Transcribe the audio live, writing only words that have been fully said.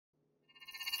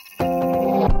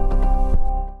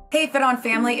Hey FitOn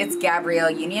family, it's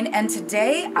Gabrielle Union, and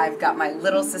today I've got my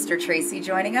little sister Tracy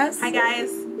joining us. Hi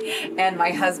guys. And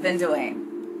my husband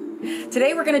Dwayne.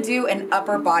 Today we're gonna do an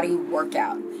upper body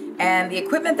workout, and the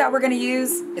equipment that we're gonna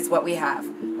use is what we have,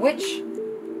 which,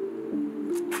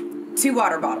 2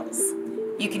 water bottles.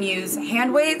 You can use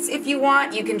hand weights if you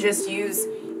want, you can just use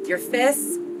your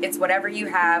fists, it's whatever you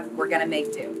have, we're gonna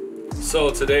make do.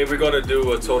 So today we're going to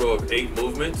do a total of 8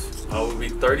 movements. It will be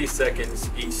 30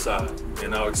 seconds each side,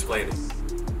 and I'll explain it.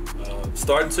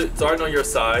 Starting on your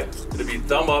side, it'll be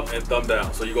thumb up and thumb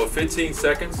down. So you go 15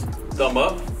 seconds, thumb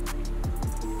up,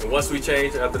 and once we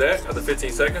change after that, after 15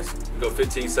 seconds, you go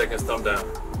 15 seconds, thumb down.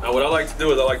 Now what I like to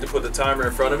do is I like to put the timer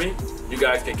in front of me. You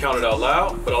guys can count it out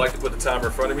loud, but I like to put the timer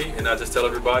in front of me and I just tell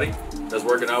everybody that's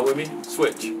working out with me,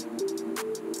 switch.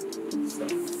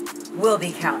 We'll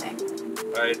be counting.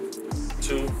 All right.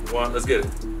 2, 1, let's get it.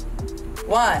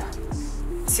 1,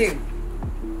 2,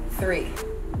 3,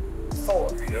 4,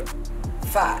 Yep.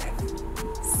 5,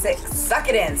 6, suck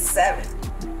it in, 7,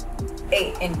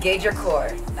 8, engage your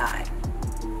core, 9,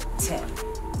 10,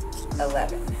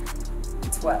 11,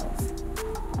 12,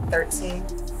 13,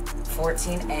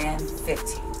 14, and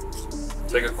 15.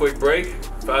 Take a quick break,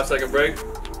 5-second break,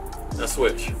 now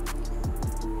switch.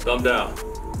 Thumb down.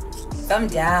 Thumb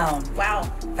down. Wow.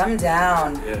 Thumb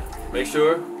down. Yeah. Make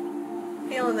sure.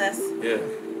 Feeling this. Yeah.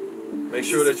 Make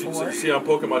sure that you see I'm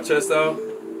poking my chest out.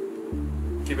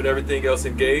 Keeping everything else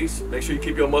engaged. Make sure you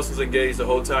keep your muscles engaged the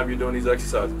whole time you're doing these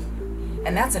exercises.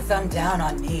 And that's a thumb down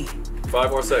on me.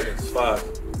 5 more seconds. 5,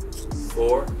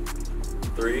 4,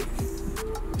 3,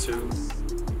 2,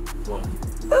 1.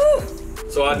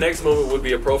 Ooh. So our next movement would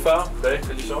be a profile. Okay,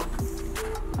 could you show 'em?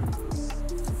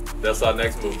 That's our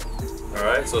next move. All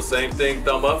right, so same thing,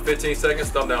 thumb up 15 seconds,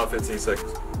 thumb down 15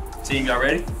 seconds. Team, y'all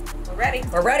ready? We're ready.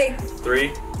 We're ready.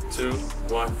 3, 2,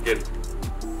 1, get it.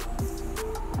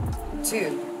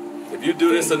 2. If you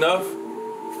do this enough,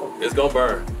 it's gonna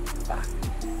burn. 5,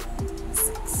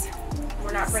 6.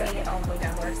 We're not bringing it all the way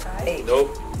down to our side. 8.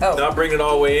 Nope. Oh. Not bring it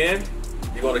all the way in.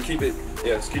 You're gonna keep it,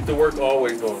 yes, keep the work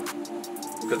always going.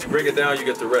 Because you bring it down, you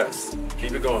get the rest.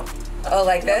 Keep it going. Oh,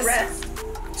 like this? No rest.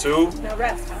 2, No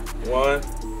rest, huh? 1,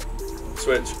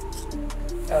 switch.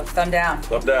 Oh, thumb down.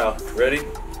 Thumb down. Ready?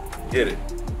 Get it.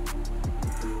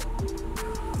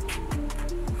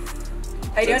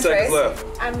 How you 10 doing, seconds Trace? left.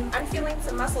 I'm feeling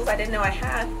some muscles I didn't know I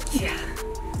had. Yeah.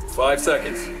 5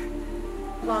 seconds.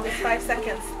 Longest 5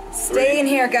 seconds. Stay in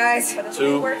here, guys. But it'll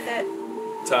 2. be worth it.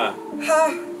 Time.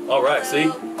 Huh. All right,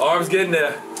 see? Arms getting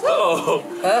there. Uh-oh.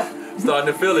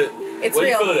 Starting to feel it. It's Where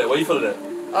real. you feeling at? Where you feeling at?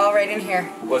 All right in here.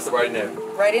 What's the right in there?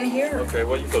 Right in here. Okay,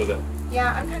 where you feeling at?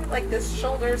 Yeah, I'm kind of like this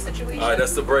shoulder situation. All right,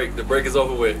 that's the break. The break is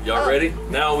over with. Y'all ready?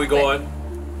 Now we're going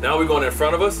in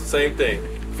front of us. Same thing.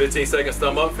 15 seconds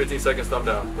thumb up, 15 seconds thumb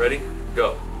down. Ready?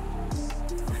 Go.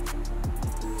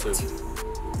 2,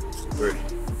 3,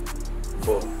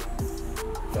 4,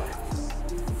 5,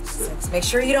 6, Make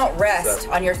sure you don't rest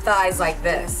 7, on your thighs like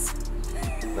this.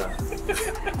 9,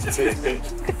 10,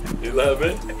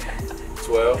 11,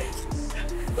 12,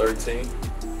 13,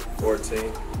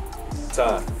 14.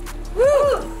 Time.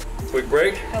 Woo! Quick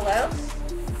break. Hello?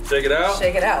 Shake it out.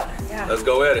 Shake it out. Yeah. Let's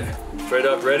go at it. Straight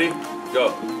up. Ready?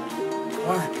 Go.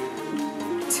 1,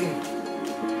 2,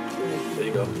 There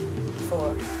you go.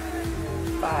 4,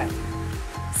 5,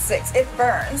 6. It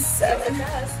burns. Yes, 7, it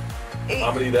does. 8,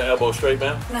 I'm gonna need that elbow straight,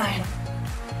 man. 9,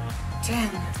 10,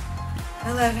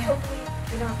 11, Hopefully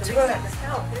we don't have to 12. reset this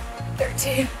count.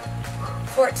 13,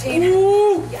 14,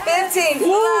 Woo! 15.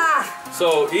 Woo! Ah!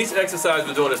 So each exercise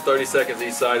we're doing is 30 seconds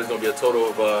each side. It's gonna be a total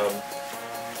of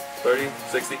 30,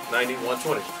 60, 90,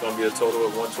 120. It's gonna be a total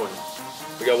of 120.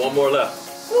 We got one more left.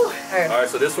 Whew. All right,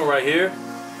 so this one right here,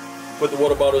 put the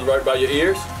water bottles right by your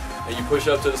ears and you push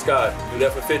up to the sky. Do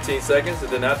that for 15 seconds,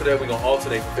 and then after that we're gonna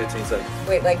alternate for 15 seconds.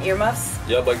 Wait, like earmuffs?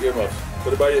 Yep, like earmuffs.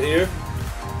 Put it by your ear.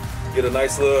 Get a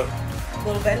nice little,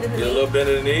 Little bend in the get a knee. little bend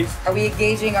in the knees. Are we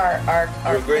engaging our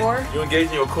core? You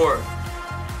engaging your core.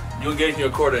 You engaging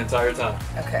your core the entire time.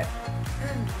 Okay.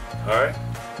 All right.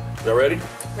 Y'all ready?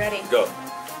 Ready. Go.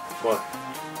 1,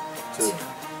 2,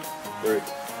 3,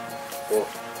 4,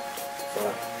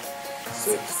 5,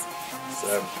 6,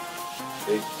 7,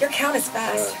 8. Your count is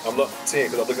fast. I'm looking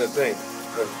 10 because I'm looking at the thing.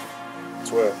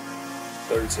 12,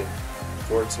 13,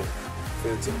 14,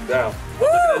 15. Down. I'm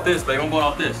looking at this, babe. I'm going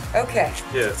off this. Okay.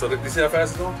 Yeah. So you see how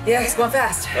fast it's going? Yeah, it's going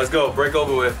fast. Let's go. Break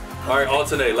over with. All right.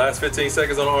 Alternate. Last 15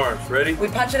 seconds on the arms. Ready? We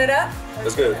punching it up?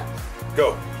 That's good.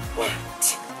 Go. 1,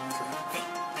 2,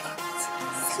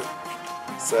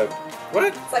 7. What?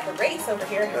 It's like a race over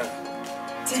here.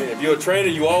 10. If you're a trainer,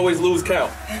 you always lose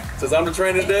count. Since I'm the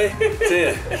trainer today,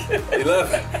 10,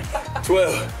 11,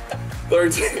 12,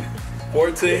 13,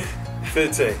 14,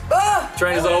 15.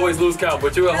 Trainers always lose count,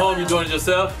 but you're at home, you're doing it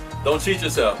yourself. Don't cheat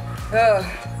yourself.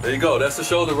 There you go. That's the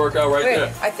shoulder workout right Wait,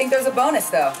 there. I think there's a bonus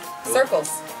though. Circles.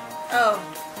 Oh.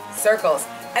 Circles.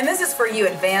 And this is for you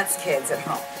advanced kids at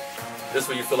home. This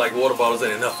one you feel like water bottles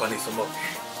ain't enough. I need some more.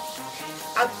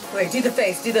 Wait, do the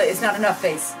face. Do the it's not enough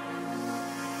face.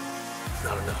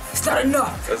 Not enough. It's not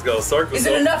enough. Let's go. Circles. Is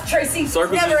it enough, Tracy?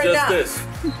 Circles Never is just enough. this.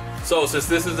 So since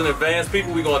this is an advanced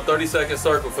people, we're going 30-second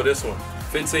circle for this one.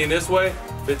 15 this way,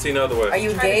 15 the other way. Are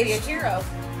you Trying to be a engaged? hero.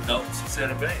 No, she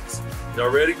said advanced. Y'all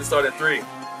ready? Let's start in 3,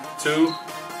 2,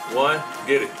 1,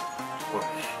 get it. 1,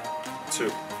 2,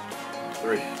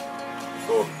 3,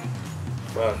 4,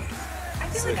 5, I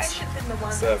feel like I should have been the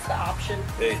one 7, that's the option.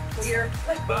 8, Where you're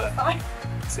like, 9,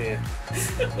 10,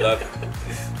 11,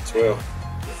 12,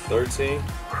 13,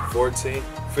 14,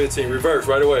 15. Reverse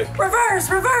right away. Reverse,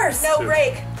 reverse. No 2,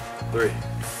 break. 3,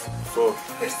 4,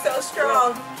 You're so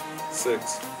strong.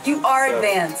 6, You are 7,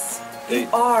 advanced. You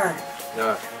 8, are.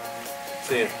 9,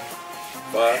 10,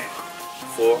 5,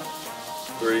 4,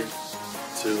 3,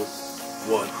 2,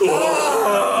 1.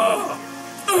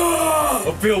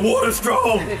 I feel water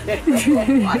strong.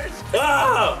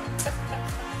 Ah!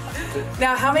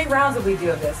 Now, how many rounds will we do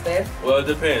of this, babe? Well, it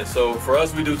depends. So for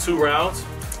us, we do 2 rounds.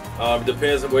 It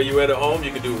depends on where you at home.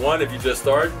 You can do 1 if you just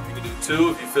start. You can do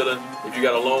 2 if you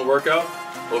got a long workout.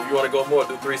 Or if you want to go more,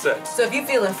 do 3 sets. So if you're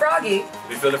feeling froggy, If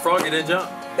you're feeling froggy, then jump.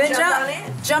 then Jump on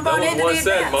in. Jump That on was into 1 the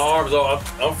set. advance. My arms are.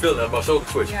 I'm feeling it. My shoulder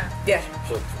twitching. Yeah. Yeah.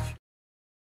 So